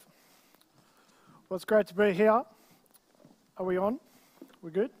Well, it's great to be here. Are we on? We're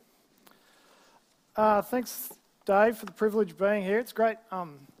good? Thanks, Dave, for the privilege of being here. It's great.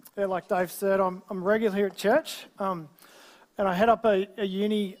 Like Dave said, I'm regular here at church, and I head up a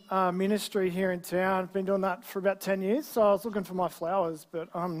uni ministry here in town. I've been doing that for about 10 years, so I was looking for my flowers, but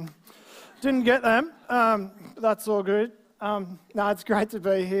didn't get them. But that's all good. No, it's great to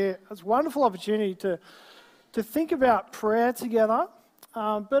be here. It's a wonderful opportunity to think about prayer together.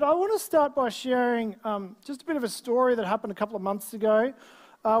 But I want to start by sharing just a bit of a story that happened a couple of months ago.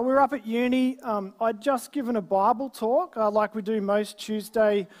 We were up at uni. I'd just given a Bible talk, like we do most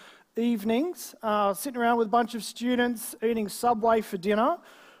Tuesday evenings, sitting around with a bunch of students eating Subway for dinner,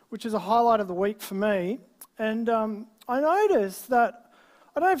 which is a highlight of the week for me. And I noticed that,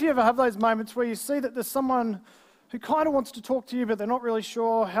 I don't know if you ever have those moments where you see that there's someone who kind of wants to talk to you, but they're not really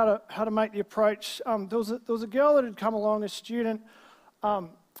sure how to make the approach. There was a girl that had come along, a student,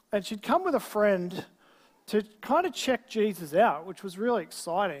 and she'd come with a friend to kind of check Jesus out, which was really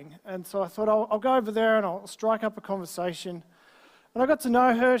exciting. And so I thought, I'll go over there and I'll strike up a conversation. And I got to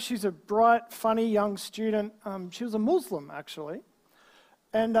know her. She's a bright, funny young student. She was a Muslim, actually.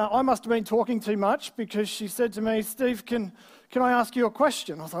 And I must have been talking too much because she said to me, "Steve, can I ask you a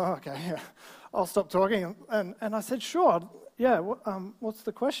question?" I thought, "Oh, okay, yeah, I'll stop talking." And I said, "Sure, yeah, what's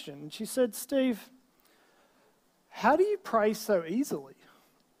the question?" And she said, "Steve, how do you pray so easily?"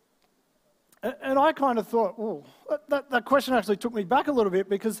 And I kind of thought, oh, that question actually took me back a little bit,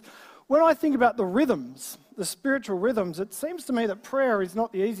 because when I think about the rhythms, the spiritual rhythms, it seems to me that prayer is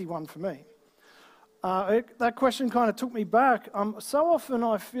not the easy one for me. That question kind of took me back. So often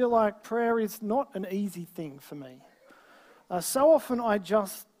I feel like prayer is not an easy thing for me. So often I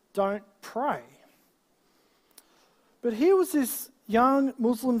just don't pray. But here was this young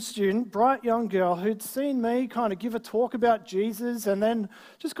Muslim student, bright young girl, who'd seen me kind of give a talk about Jesus and then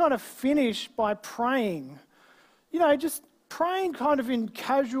just kind of finish by praying. You know, just praying kind of in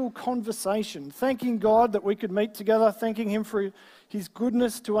casual conversation, thanking God that we could meet together, thanking Him for His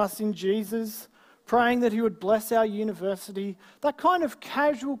goodness to us in Jesus, praying that He would bless our university. That kind of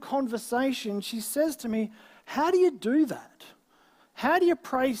casual conversation, she says to me, "How do you do that? How do you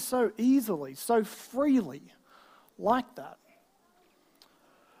pray so easily, so freely, like that?"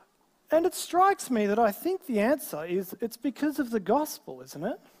 And it strikes me that I think the answer is it's because of the gospel, isn't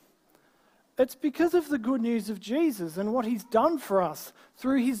it? It's because of the good news of Jesus and what He's done for us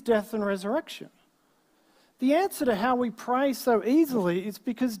through His death and resurrection. The answer to how we pray so easily is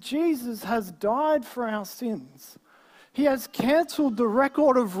because Jesus has died for our sins. He has cancelled the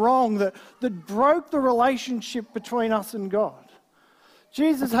record of wrong that broke the relationship between us and God.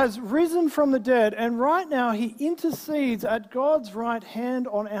 Jesus has risen from the dead, and right now He intercedes at God's right hand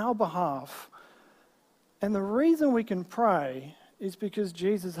on our behalf. And the reason we can pray is because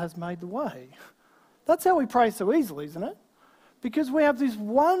Jesus has made the way. That's how we pray so easily, isn't it? Because we have this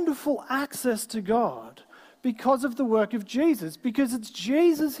wonderful access to God because of the work of Jesus, because it's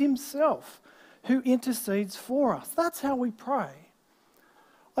Jesus Himself who intercedes for us. That's how we pray.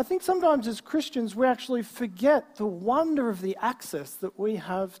 I think sometimes as Christians we actually forget the wonder of the access that we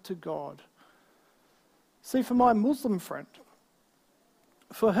have to God. See, for my Muslim friend,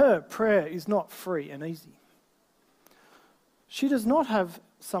 for her, prayer is not free and easy. She does not have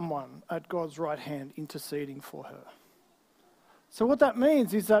someone at God's right hand interceding for her. So what that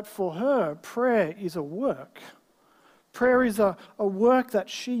means is that for her, prayer is a work. Prayer is a work that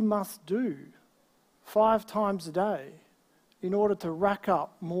she must do 5 times a day in order to rack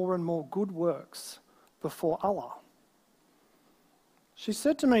up more and more good works before Allah. She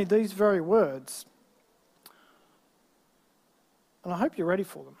said to me these very words, and I hope you're ready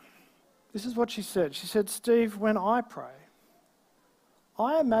for them. This is what she said. She said, "Steve, when I pray,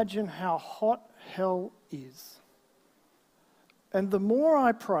 I imagine how hot hell is. And the more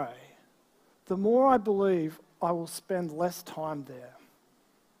I pray, the more I believe I will spend less time there.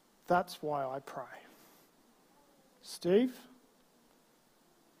 That's why I pray." Steve,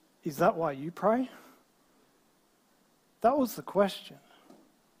 is that why you pray? That was the question.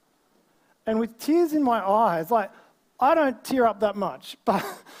 And with tears in my eyes, like, I don't tear up that much, but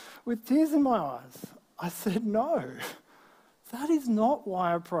with tears in my eyes, I said, no, that is not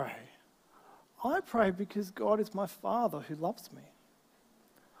why I pray. I pray because God is my Father who loves me.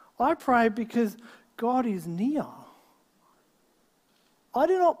 I pray because God is near. I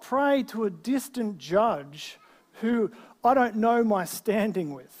do not pray to a distant judge who I don't know my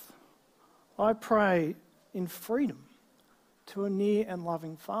standing with. I pray in freedom to a near and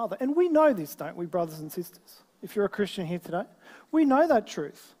loving Father. And we know this, don't we, brothers and sisters? If you're a Christian here today, we know that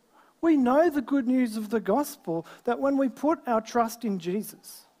truth. We know the good news of the gospel, that when we put our trust in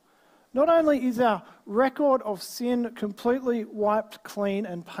Jesus, Not only is our record of sin completely wiped clean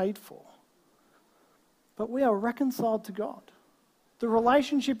and paid for, but we are reconciled to God. The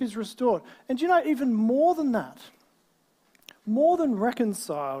relationship is restored. And do you know, even more than that, more than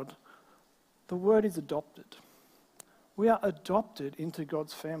reconciled, the word is adopted. We are adopted into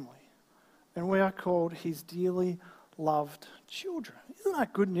God's family, and we are called his dearly loved children. Isn't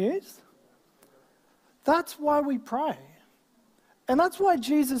that good news? That's why we pray. And that's why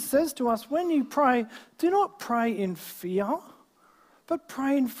Jesus says to us, when you pray, do not pray in fear, but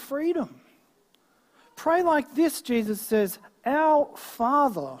pray in freedom. Pray like this, Jesus says, our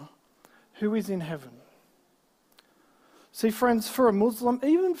Father who is in heaven. See, friends, for a Muslim,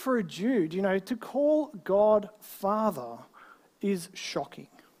 even for a Jew, to call God Father is shocking,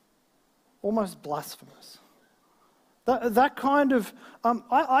 almost blasphemous. That kind of,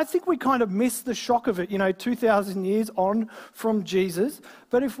 I think we kind of miss the shock of it, 2,000 years on from Jesus.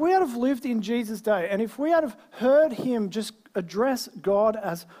 But if we had have lived in Jesus' day, and if we had have heard him just address God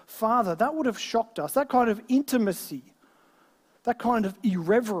as Father, that would have shocked us. That kind of intimacy, that kind of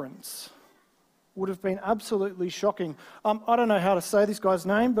irreverence would have been absolutely shocking. I don't know how to say this guy's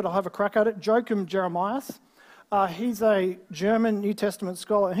name, but I'll have a crack at it. Joachim Jeremias. He's a German New Testament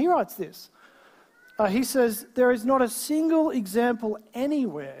scholar, and he writes this. He says, there is not a single example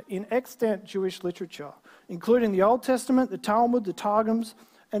anywhere in extant Jewish literature, including the Old Testament, the Talmud, the Targums,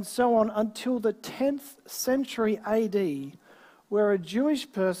 and so on, until the 10th century AD, where a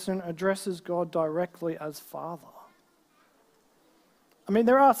Jewish person addresses God directly as Father. I mean,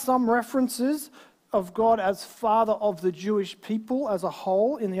 there are some references of God as Father of the Jewish people as a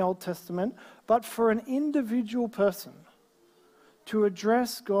whole in the Old Testament, but for an individual person to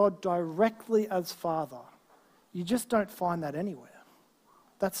address God directly as Father, you just don't find that anywhere.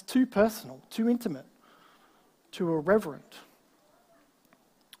 That's too personal, too intimate, too irreverent.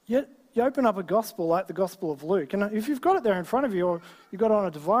 Yet, you open up a gospel like the Gospel of Luke, and if you've got it there in front of you or you've got it on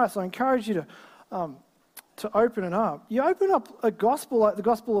a device, I encourage you to open it up. You open up a gospel like the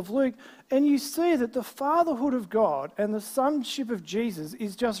Gospel of Luke, and you see that the fatherhood of God and the sonship of Jesus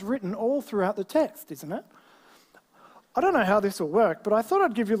is just written all throughout the text, isn't it? I don't know how this will work, but I thought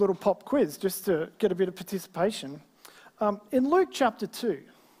I'd give you a little pop quiz just to get a bit of participation. In Luke chapter 2,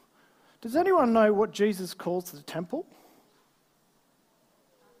 does anyone know what Jesus calls the temple?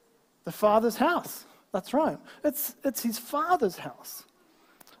 The Father's house. That's right. It's his Father's house.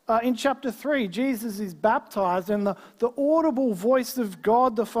 In chapter 3, Jesus is baptized, and the audible voice of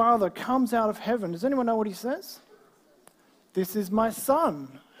God the Father comes out of heaven. Does anyone know what he says? This is my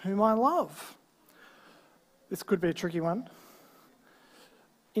Son, whom I love. This could be a tricky one.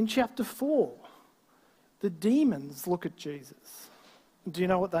 In chapter 4, the demons look at Jesus. Do you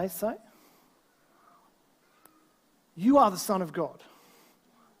know what they say? You are the Son of God.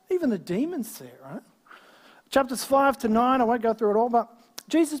 Even the demons say it, right? Chapters 5 to 9, I won't go through it all, but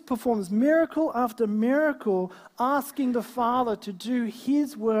Jesus performs miracle after miracle, asking the Father to do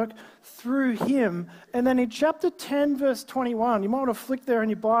his work through him. And then in chapter 10, verse 21, you might want to flick there in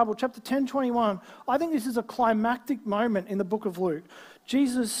your Bible, chapter 10, 21, I think this is a climactic moment in the book of Luke.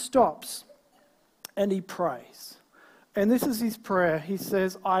 Jesus stops and he prays. And this is his prayer. He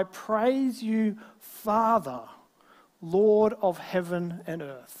says, I praise you, Father, Lord of heaven and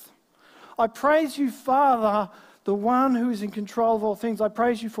earth. I praise you, Father, the one who is in control of all things. I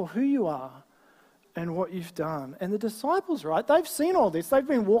praise you for who you are and what you've done. And the disciples, right, they've seen all this. They've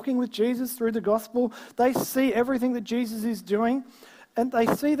been walking with Jesus through the gospel. They see everything that Jesus is doing, and they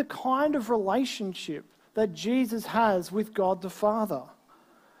see the kind of relationship that Jesus has with God the Father.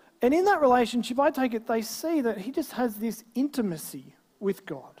 And in that relationship, I take it, they see that he just has this intimacy with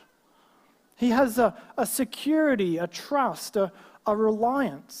God. He has a security, a trust, a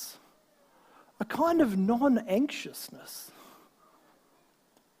reliance, a kind of non-anxiousness,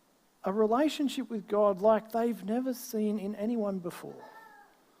 a relationship with God like they've never seen in anyone before.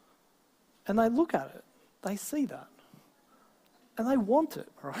 And they look at it, they see that, and they want it,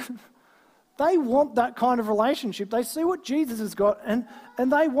 right? They want that kind of relationship. They see what Jesus has got, and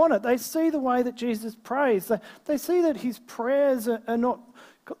they want it. They see the way that Jesus prays. They see that his prayers are not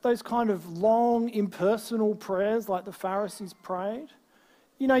those kind of long, impersonal prayers like the Pharisees prayed.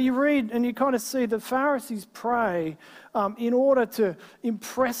 You know, you read and you kind of see the Pharisees pray in order to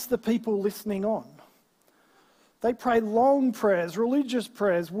impress the people listening on. They pray long prayers, religious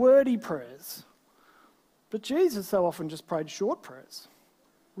prayers, wordy prayers. But Jesus so often just prayed short prayers,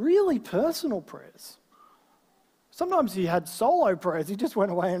 really personal prayers. Sometimes he had solo prayers. He just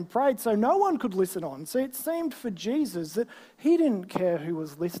went away and prayed so no one could listen on. See, it seemed for Jesus that he didn't care who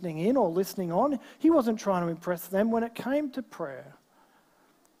was listening in or listening on. He wasn't trying to impress them when it came to prayer.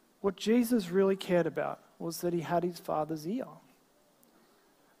 What Jesus really cared about was that he had his Father's ear,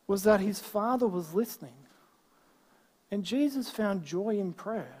 was that his Father was listening. And Jesus found joy in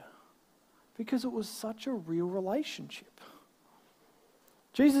prayer because it was such a real relationship.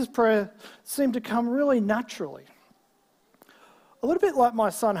 Jesus' prayer seemed to come really naturally. A little bit like my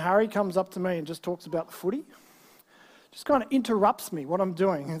son Harry comes up to me and just talks about the footy. Just kind of interrupts me what I'm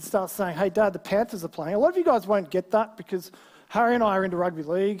doing and starts saying, "Hey Dad, the Panthers are playing." A lot of you guys won't get that because Harry and I are into rugby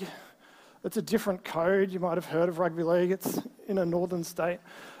league. It's a different code. You might have heard of rugby league. It's in a northern state.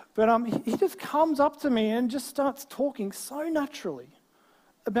 But he just comes up to me and just starts talking so naturally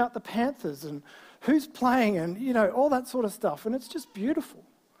about the Panthers and who's playing and, all that sort of stuff. And it's just beautiful.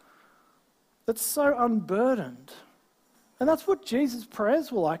 It's so unburdened. And that's what Jesus' prayers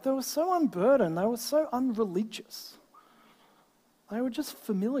were like. They were so unburdened. They were so unreligious. They were just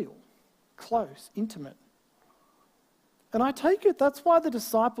familial, close, intimate. And I take it that's why the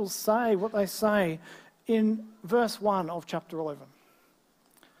disciples say what they say in verse 1 of chapter 11.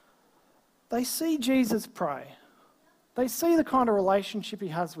 They see Jesus pray. They see the kind of relationship he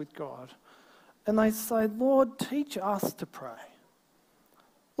has with God. And they say, "Lord, teach us to pray.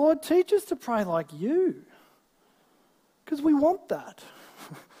 Lord, teach us to pray like you." Because we want that.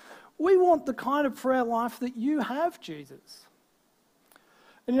 We want the kind of prayer life that you have, Jesus.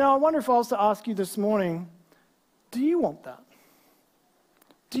 And I wonder if I was to ask you this morning, do you want that?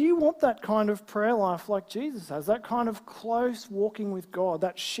 Do you want that kind of prayer life like Jesus has? That kind of close walking with God,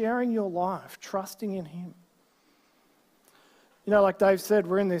 that sharing your life, trusting in him? Like Dave said,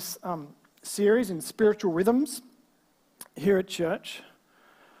 we're in this series in spiritual rhythms here at church.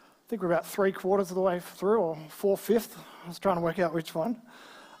 I think we're about 3/4 of the way through, or 4/5. I was trying to work out which one.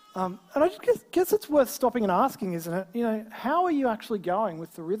 And I just guess it's worth stopping and asking, isn't it? How are you actually going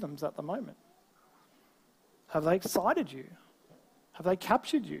with the rhythms at the moment? Have they excited you? Have they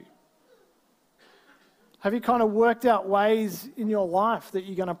captured you? Have you kind of worked out ways in your life that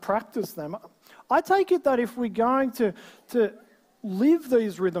you're going to practice them? I take it that if we're going to live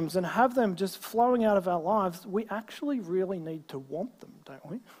these rhythms and have them just flowing out of our lives, we actually really need to want them, don't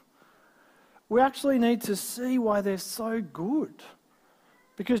we? We actually need to see why they're so good.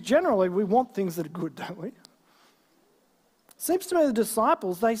 Because generally we want things that are good, don't we? It seems to me the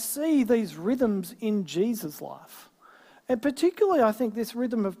disciples, they see these rhythms in Jesus' life. And particularly, I think, this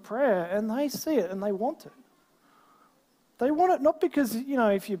rhythm of prayer, and they see it and they want it. They want it not because,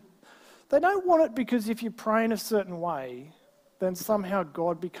 they don't want it because if you pray in a certain way, then somehow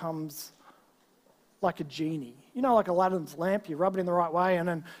God becomes like a genie. Like Aladdin's lamp, you rub it in the right way and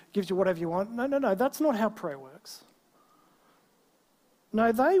then it gives you whatever you want. No, that's not how prayer works.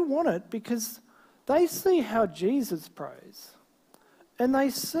 No, they want it because they see how Jesus prays. And they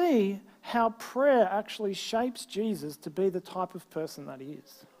see how prayer actually shapes Jesus to be the type of person that he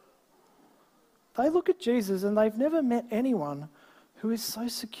is. They look at Jesus and they've never met anyone who is so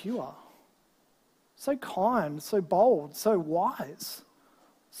secure, so kind, so bold, so wise,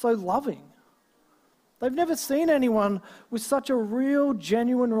 so loving. They've never seen anyone with such a real,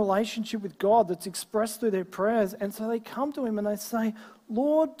 genuine relationship with God that's expressed through their prayers. And so they come to him and they say,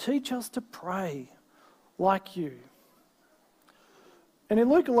 "Lord, teach us to pray like you." And in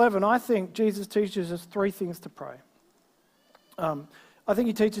Luke 11, I think Jesus teaches us 3 things to pray. I think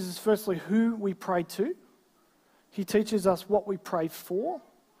he teaches us, firstly, who we pray to. He teaches us what we pray for.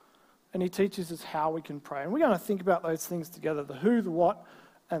 And he teaches us how we can pray. And we're going to think about those things together, the who, the what,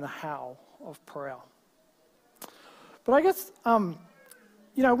 and the how of prayer. But I guess,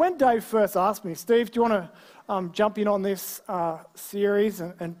 when Dave first asked me, "Steve, do you want to jump in on this series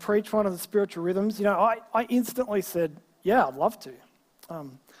and preach one of the spiritual rhythms?" I instantly said, "Yeah, I'd love to."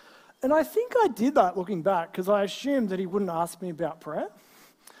 And I think I did that looking back because I assumed that he wouldn't ask me about prayer.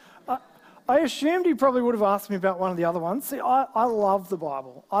 I assumed he probably would have asked me about one of the other ones. See, I love the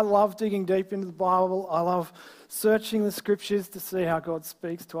Bible. I love digging deep into the Bible. I love searching the scriptures to see how God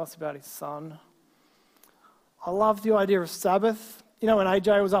speaks to us about his Son. I love the idea of Sabbath. When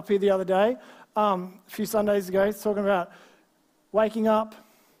AJ was up here the other day, a few Sundays ago, he's talking about waking up,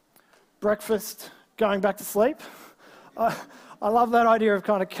 breakfast, going back to sleep. I love that idea of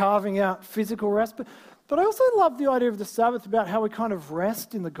kind of carving out physical rest. But I also love the idea of the Sabbath about how we kind of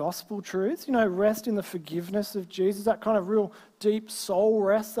rest in the gospel truths, rest in the forgiveness of Jesus, that kind of real deep soul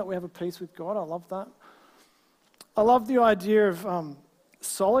rest that we have a peace with God. I love that. I love the idea of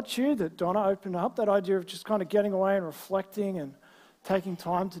solitude that Donna opened up, that idea of just kind of getting away and reflecting and taking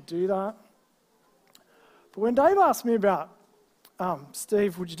time to do that. But when Dave asked me about,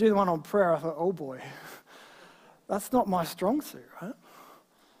 "Steve, would you do the one on prayer?" I thought, oh boy, that's not my strong suit, right?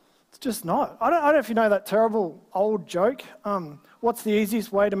 It's just not. I don't know if you know that terrible old joke. what's the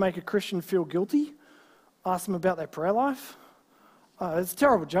easiest way to make a Christian feel guilty? Ask them about their prayer life. It's a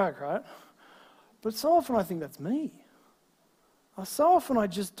terrible joke, right? But so often I think that's me. So often I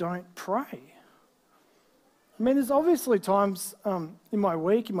just don't pray. I mean, there's obviously times in my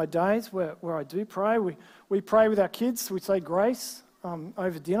week, in my days, where I do pray. We pray with our kids. We say grace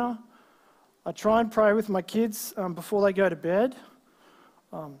over dinner. I try and pray with my kids before they go to bed.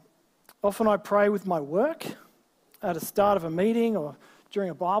 Often I pray with my work at the start of a meeting or during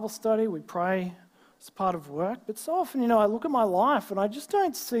a Bible study. We pray as part of work. But so often, I look at my life and I just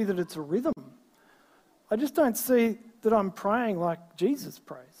don't see that it's a rhythm. I just don't see that I'm praying like Jesus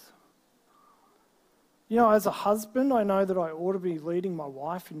prays. As a husband, I know that I ought to be leading my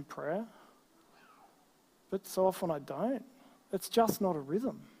wife in prayer. But so often I don't. It's just not a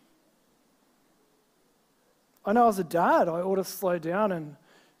rhythm. I know as a dad, I ought to slow down and,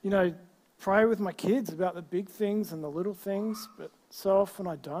 pray with my kids about the big things and the little things, but so often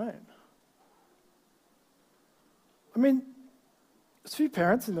I don't. I mean, there's a few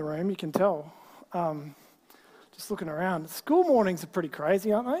parents in the room, you can tell, just looking around. School mornings are pretty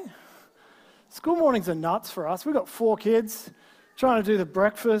crazy, aren't they? School mornings are nuts for us. We've got 4 kids trying to do the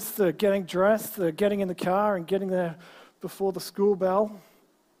breakfast, the getting dressed, the getting in the car and getting there before the school bell.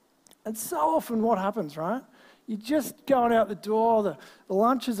 And so often what happens, right? You're just going out the door, the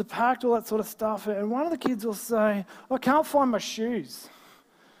lunches are packed, all that sort of stuff, and one of the kids will say, I can't find my shoes.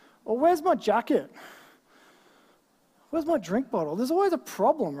 Or where's my jacket? Where's my drink bottle? There's always a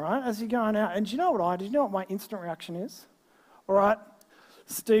problem, right, as you're going out. And do you know what I do? You know what my instant reaction is? All right,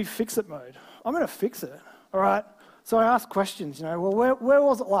 Steve, fix-it mode. I'm going to fix it, all right? So I ask questions, well, where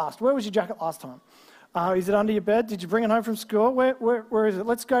was it last? Where was your jacket last time? Is it under your bed? Did you bring it home from school? Where is it?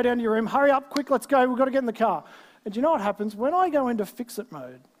 Let's go down to your room. Hurry up, quick, let's go. We've got to get in the car. And do you know what happens? When I go into fix-it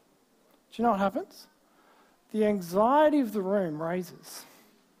mode, do you know what happens? The anxiety of the room raises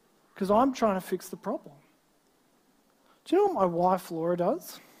because I'm trying to fix the problem. Do you know what my wife, Laura,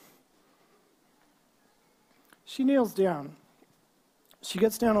 does? She kneels down. She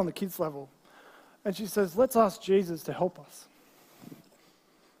gets down on the kids' level and she says, let's ask Jesus to help us.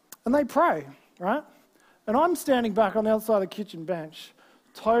 And they pray, right? And I'm standing back on the other side of the kitchen bench,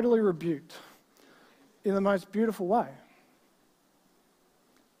 totally rebuked in the most beautiful way.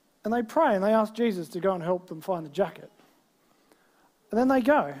 And they pray and they ask Jesus to go and help them find the jacket. And then they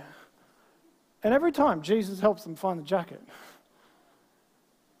go. And every time Jesus helps them find the jacket.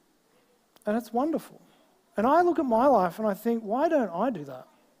 And it's wonderful. And I look at my life and I think, why don't I do that?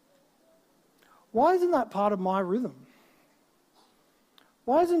 Why isn't that part of my rhythm?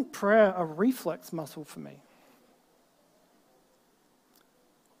 Why isn't prayer a reflex muscle for me?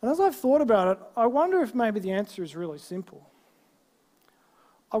 And as I've thought about it, I wonder if maybe the answer is really simple.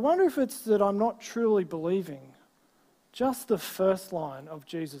 I wonder if it's that I'm not truly believing just the first line of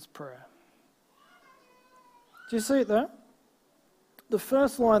Jesus' prayer. Do you see it there? The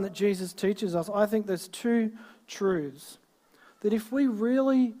first line that Jesus teaches us, I think there's 2 truths that if we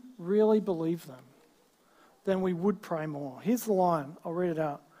really, really believe them, then we would pray more. Here's the line. I'll read it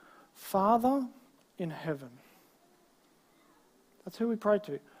out. Father in heaven. That's who we pray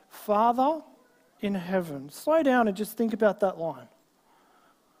to. Father in heaven. Slow down and just think about that line.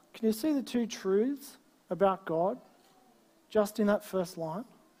 Can you see the 2 truths about God just in that first line?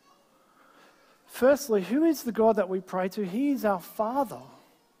 Firstly, who is the God that we pray to? He is our Father.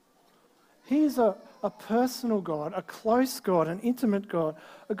 He is a personal God, a close God, an intimate God,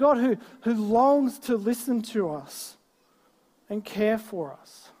 a God who longs to listen to us and care for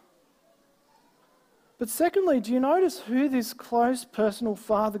us. But secondly, do you notice who this close, personal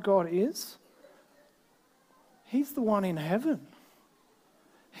Father God is? He's the one in heaven.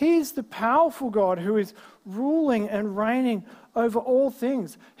 He's the powerful God who is ruling and reigning over all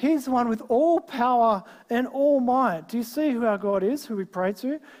things. He's the one with all power and all might. Do you see who our God is, who we pray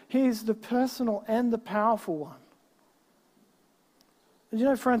to? He is the personal and the powerful one.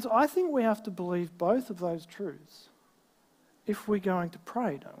 And friends, I think we have to believe both of those truths if we're going to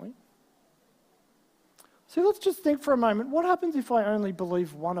pray, don't we? So let's just think for a moment, what happens if I only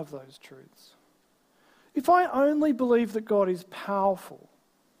believe one of those truths? If I only believe that God is powerful,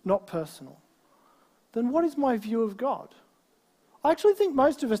 not personal, then what is my view of God? I actually think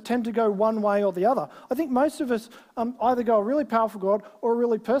most of us tend to go one way or the other. I think most of us either go a really powerful God or a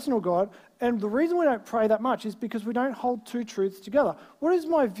really personal God, and the reason we don't pray that much is because we don't hold 2 truths together. What is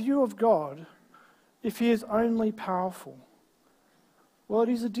my view of God if he is only powerful? Well, it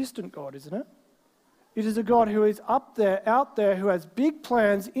is a distant God, isn't it? It is a God who is up there, out there, who has big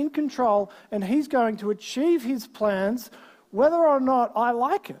plans, in control, and he's going to achieve his plans whether or not I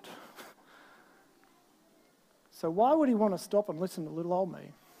like it. So why would he want to stop and listen to little old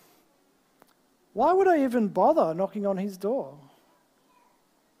me? Why would I even bother knocking on his door?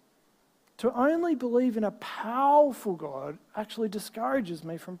 To only believe in a powerful God actually discourages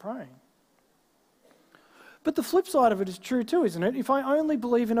me from praying. But the flip side of it is true too, isn't it? If I only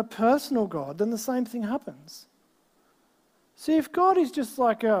believe in a personal God, then the same thing happens. See, if God is just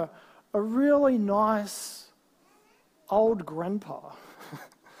like a really nice old grandpa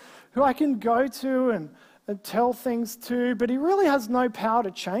who I can go to and tell things to, but he really has no power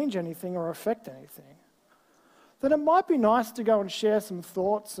to change anything or affect anything, then it might be nice to go and share some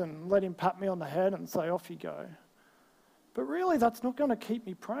thoughts and let him pat me on the head and say, off you go. But really, that's not going to keep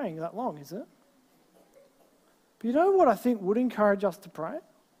me praying that long, is it? But you know what I think would encourage us to pray?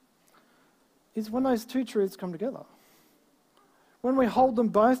 Is when those two truths come together. When we hold them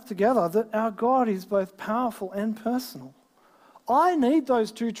both together, that our God is both powerful and personal. I need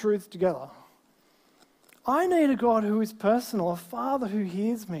those two truths together. I need a God who is personal, a Father who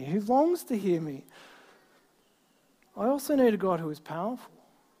hears me, who longs to hear me. I also need a God who is powerful,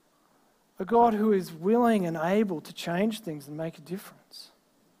 a God who is willing and able to change things and make a difference.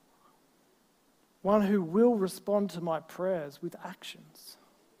 One who will respond to my prayers with actions.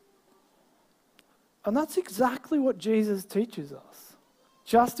 And that's exactly what Jesus teaches us.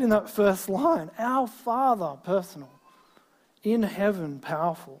 Just in that first line, our Father, personal, in heaven,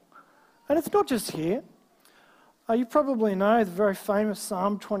 powerful. And it's not just here. You probably know the very famous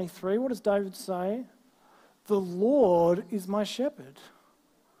Psalm 23. What does David say? The Lord is my shepherd.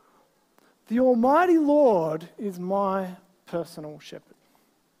 The Almighty Lord is my personal shepherd.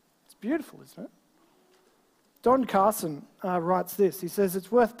 It's beautiful, isn't it? Don Carson writes this. He says, it's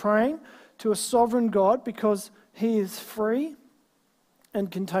worth praying to a sovereign God because he is free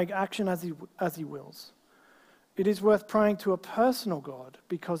and can take action as he wills. It is worth praying to a personal God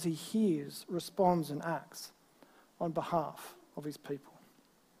because he hears, responds and acts on behalf of his people.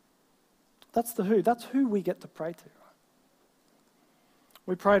 That's the who. That's who we get to pray to. Right?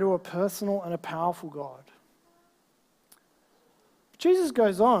 We pray to a personal and a powerful God. Jesus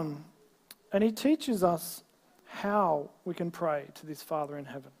goes on and he teaches us how we can pray to this Father in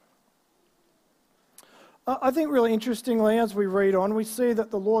heaven. I think really interestingly, as we read on, we see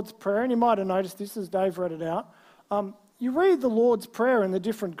that the Lord's Prayer, and you might have noticed this as Dave read it out, you read the Lord's Prayer in the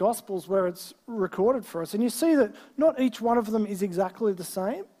different Gospels where it's recorded for us, and you see that not each one of them is exactly the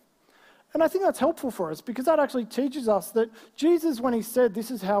same. And I think that's helpful for us because that actually teaches us that Jesus, when he said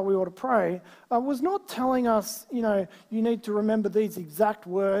this is how we ought to pray, was not telling us, you need to remember these exact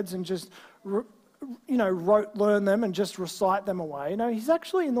words and just, learn them and just recite them away. No, he's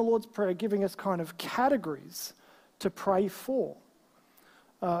actually in the Lord's Prayer giving us kind of categories to pray for.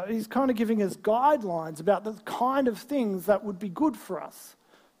 He's kind of giving us guidelines about the kind of things that would be good for us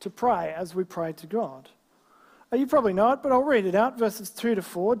to pray as we pray to God. You probably know it, but I'll read it out. Verses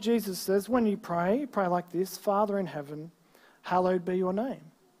 2-4, Jesus says, when you pray like this, Father in heaven, hallowed be your name.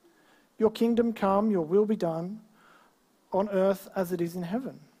 Your kingdom come, your will be done on earth as it is in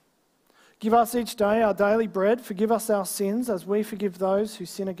heaven. Give us each day our daily bread. Forgive us our sins as we forgive those who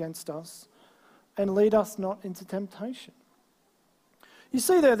sin against us. And lead us not into temptation. You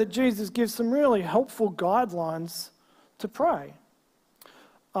see there that Jesus gives some really helpful guidelines to pray.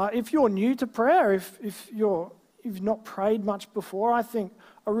 If you're new to prayer, if you've not prayed much before, I think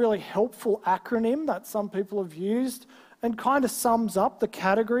a really helpful acronym that some people have used and kind of sums up the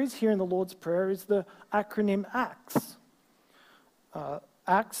categories here in the Lord's Prayer is the acronym ACTS.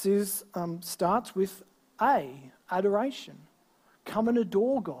 ACTS starts with A, adoration. Come and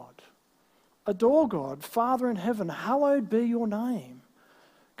adore God. Adore God. Father in heaven, hallowed be your name.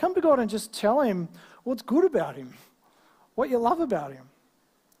 Come to God and just tell him what's good about him, what you love about him.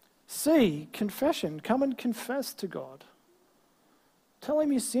 C, confession. Come and confess to God. Tell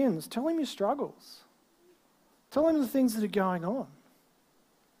him your sins. Tell him your struggles. Tell him the things that are going on.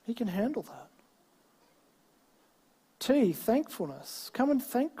 He can handle that. T, thankfulness. Come and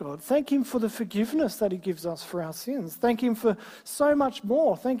thank God. Thank him for the forgiveness that he gives us for our sins. Thank him for so much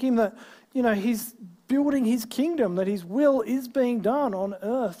more. Thank him that, he's building his kingdom, that his will is being done on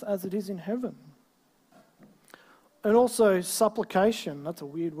earth as it is in heaven. And also supplication. That's a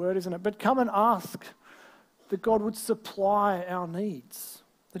weird word, isn't it? But come and ask that God would supply our needs,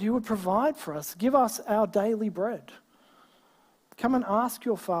 that he would provide for us, give us our daily bread. Come and ask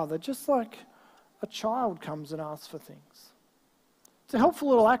your Father, just like a child comes and asks for things. It's a helpful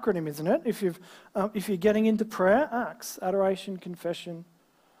little acronym, isn't it? If you're getting into prayer, ACTS, adoration, confession,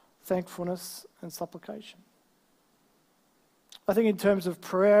 thankfulness, and supplication. I think in terms of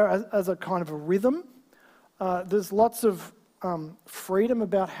prayer as a kind of a rhythm, there's lots of freedom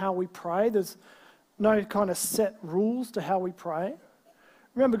about how we pray. There's no kind of set rules to how we pray.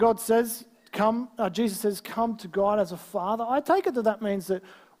 Remember, God says, Jesus says, come to God as a father. I take it that means that,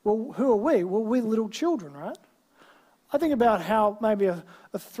 well, who are we? Well, we're little children, right? I think about how maybe a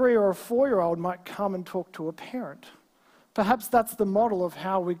 3 or a 4-year-old might come and talk to a parent. Perhaps that's the model of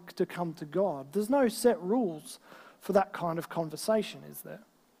how we to come to God. There's no set rules for that kind of conversation, is there?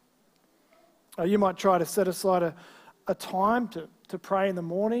 You might try to set aside a time to pray in the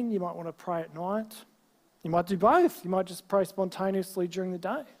morning. You might want to pray at night. You might do both. You might just pray spontaneously during the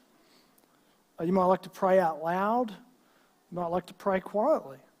day. You might like to pray out loud. You might like to pray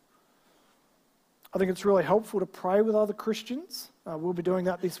quietly. I think it's really helpful to pray with other Christians. We'll be doing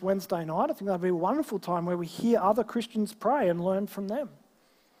that this Wednesday night. I think that'll be a wonderful time where we hear other Christians pray and learn from them.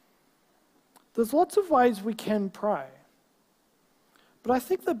 There's lots of ways we can pray. But I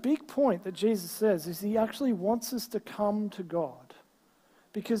think the big point that Jesus says is he actually wants us to come to God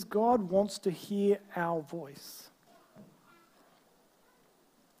because God wants to hear our voice.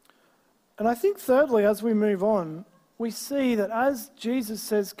 And I think thirdly, as we move on, we see that as Jesus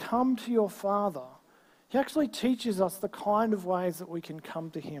says, come to your Father, he actually teaches us the kind of ways that we can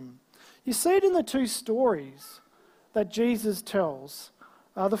come to him. You see it in the 2 stories that Jesus tells.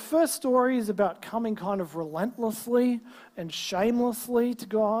 The first story is about coming kind of relentlessly and shamelessly to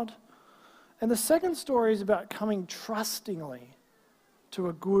God. And the second story is about coming trustingly to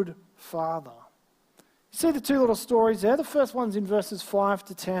a good Father. You see the 2 little stories there? The first one's in verses 5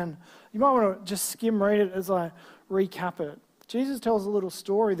 to 10. You might want to just skim read it as I recap it. Jesus tells a little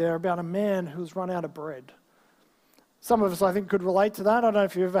story there about a man who's run out of bread. Some of us, I think, could relate to that. I don't know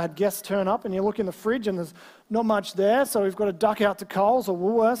if you've ever had guests turn up and you look in the fridge and there's not much there, so we've got to duck out to Coles or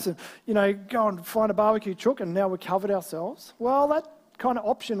Woolworths and, go and find a barbecue chook and now we're covered ourselves. Well, that kind of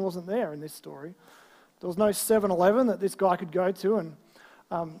option wasn't there in this story. There was no 7-Eleven that this guy could go to and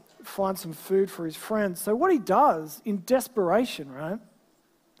find some food for his friends. So what he does in desperation, right?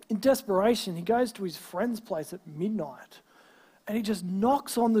 In desperation, he goes to his friend's place at midnight and he just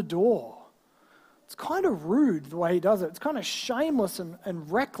knocks on the door. It's kind of rude the way he does it. It's kind of shameless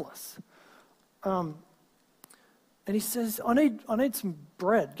and reckless. And he says, I need some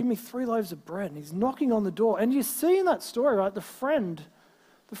bread. Give me 3 loaves of bread. And he's knocking on the door. And you see in that story, right, the friend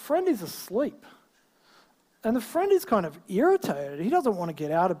is asleep. And the friend is kind of irritated. He doesn't want to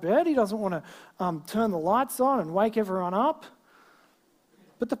get out of bed. He doesn't want to turn the lights on and wake everyone up.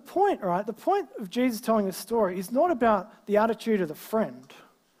 But the point of Jesus telling this story is not about the attitude of the friend.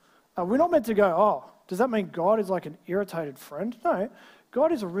 We're not meant to go, oh, does that mean God is like an irritated friend? No,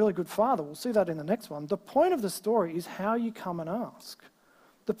 God is a really good Father. We'll see that in the next one. The point of the story is how you come and ask.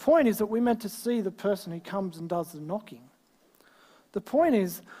 The point is that we're meant to see the person who comes and does the knocking. The point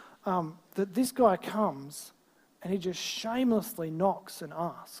is that this guy comes and he just shamelessly knocks and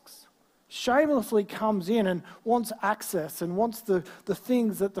asks. Shamelessly comes in and wants access and wants the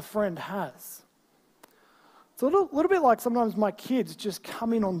things that the friend has. It's a little bit like sometimes my kids just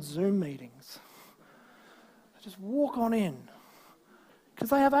come in on Zoom meetings. They just walk on in because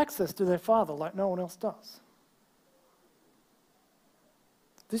they have access to their father like no one else does.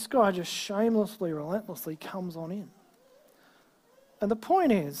 This guy just shamelessly, relentlessly comes on in. And the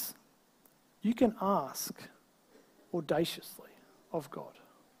point is, you can ask audaciously of God.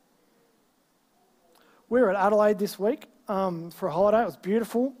 We were at Adelaide this week for a holiday. It was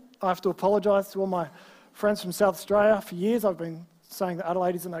beautiful. I have to apologise to all my friends from South Australia. For years I've been saying that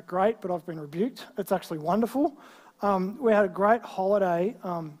Adelaide isn't that great, but I've been rebuked. It's actually wonderful. We had a great holiday.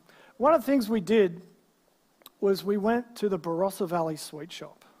 One of the things we did was we went to the Barossa Valley Sweet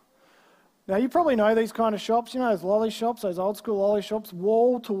Shop. Now you probably know these kind of shops, those lolly shops, those old school lolly shops,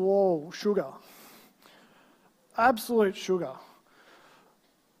 wall to wall sugar. Absolute sugar.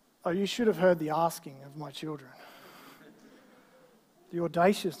 Oh, you should have heard the asking of my children. The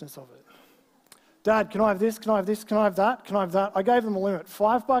audaciousness of it. Dad, can I have this? Can I have this? Can I have that? Can I have that? I gave them a limit.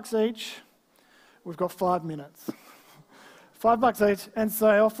 $5 each. We've got 5 minutes. $5 each. And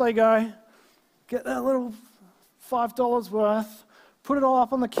so off they go. Get that little $5 worth. Put it all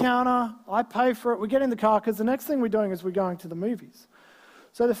up on the counter. I pay for it. We get in the car because the next thing we're doing is we're going to the movies.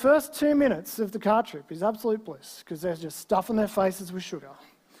 So the first 2 minutes of the car trip is absolute bliss because they're just stuffing their faces with sugar.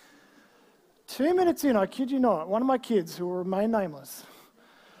 2 minutes in, I kid you not, one of my kids, who will remain nameless,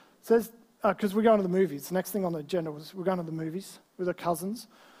 says, because we're going to the movies. The next thing on the agenda was we're going to the movies with our cousins.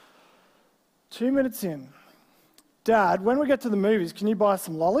 2 minutes in, Dad, when we get to the movies, can you buy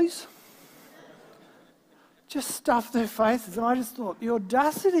some lollies? Just stuff their faces. And I just thought, the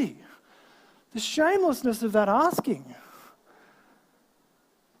audacity, the shamelessness of that asking.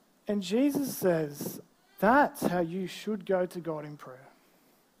 And Jesus says, that's how you should go to God in prayer.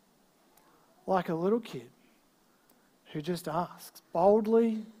 like a little kid who just asks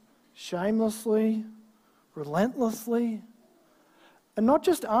boldly, shamelessly, relentlessly. And not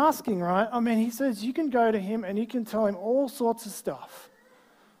just asking, right? I mean, he says you can go to him and you can tell him all sorts of stuff.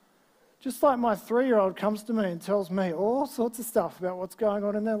 Just like my 3-year-old comes to me and tells me all sorts of stuff about what's going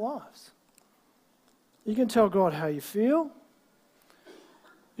on in their lives. You can tell God how you feel.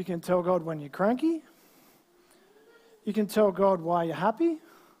 You can tell God when you're cranky. You can tell God why you're happy.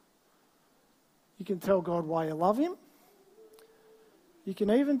 You can tell God why you love him. You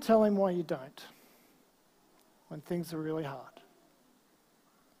can even tell him why you don't when things are really hard.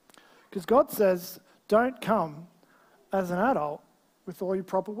 Because God says, don't come as an adult with all your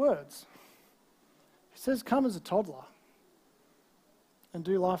proper words. He says, come as a toddler and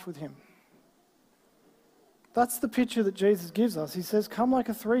do life with him. That's the picture that Jesus gives us. He says, come like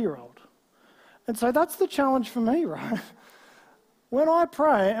a 3-year-old. And so that's the challenge for me, right? When I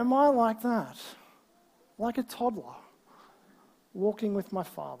pray, am I like that? Like a toddler, walking with my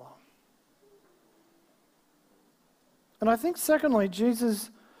Father. And I think secondly, Jesus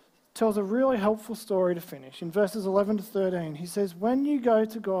tells a really helpful story to finish. In verses 11 to 13, he says, when you go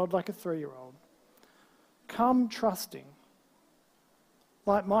to God like a 3-year-old, come trusting,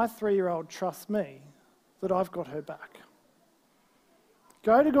 like my 3-year-old trusts me, that I've got her back.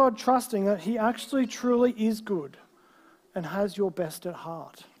 Go to God trusting that he actually truly is good and has your best at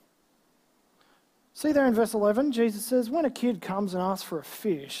heart. See there in verse 11, Jesus says, when a kid comes and asks for a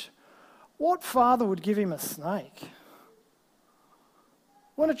fish, what father would give him a snake?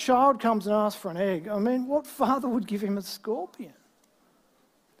 When a child comes and asks for an egg, I mean, what father would give him a scorpion?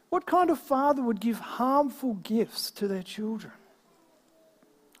 What kind of father would give harmful gifts to their children?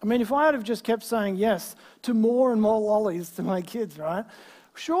 I mean, if I had have just kept saying yes to more and more lollies to my kids, right?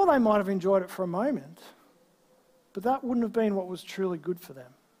 Sure, they might have enjoyed it for a moment, but that wouldn't have been what was truly good for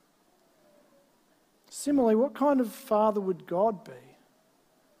them. Similarly, what kind of father would God be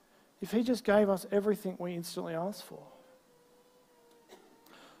if he just gave us everything we instantly asked for?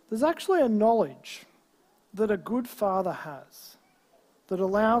 There's actually a knowledge that a good father has that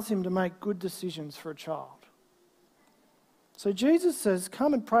allows him to make good decisions for a child. So Jesus says,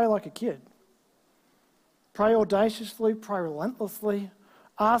 come and pray like a kid. Pray audaciously, pray relentlessly,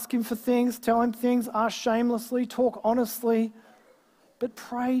 ask him for things, tell him things, ask shamelessly, talk honestly, but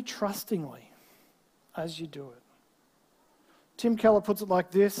pray trustingly as you do it. Tim Keller puts it like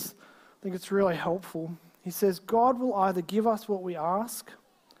this. I think it's really helpful. He says, God will either give us what we ask,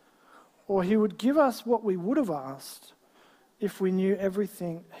 or he would give us what we would have asked if we knew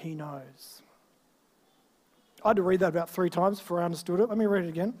everything he knows. I had to read that about 3 times before I understood it. Let me read it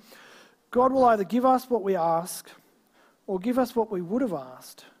again. God will either give us what we ask or give us what we would have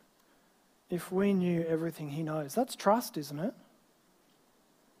asked if we knew everything he knows. That's trust, isn't it?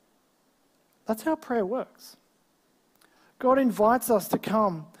 That's how prayer works. God invites us to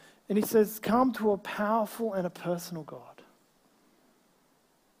come, and he says, come to a powerful and a personal God.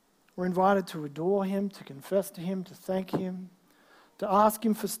 We're invited to adore him, to confess to him, to thank him, to ask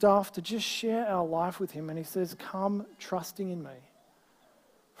him for stuff, to just share our life with him. And he says, come trusting in me,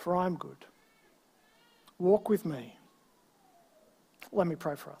 for I'm good. Walk with me. Let me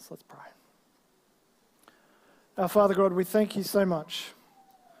pray for us. Let's pray. Our Father God, we thank you so much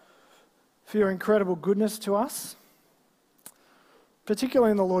for your incredible goodness to us,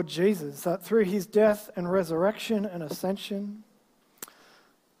 particularly in the Lord Jesus, that through his death and resurrection and ascension,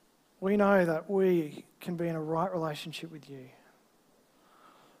 we know that we can be in a right relationship with you.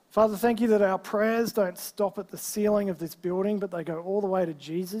 Father, thank you that our prayers don't stop at the ceiling of this building, but they go all the way to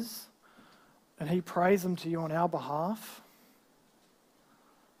Jesus, and he prays them to you on our behalf.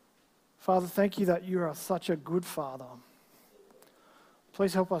 Father, thank you that you are such a good Father.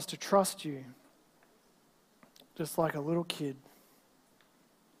 Please help us to trust you, just like a little kid.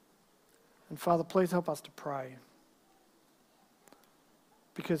 And Father, please help us to pray,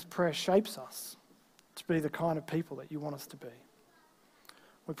 because prayer shapes us to be the kind of people that you want us to be.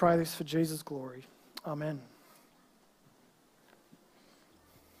 We pray this for Jesus' glory. Amen.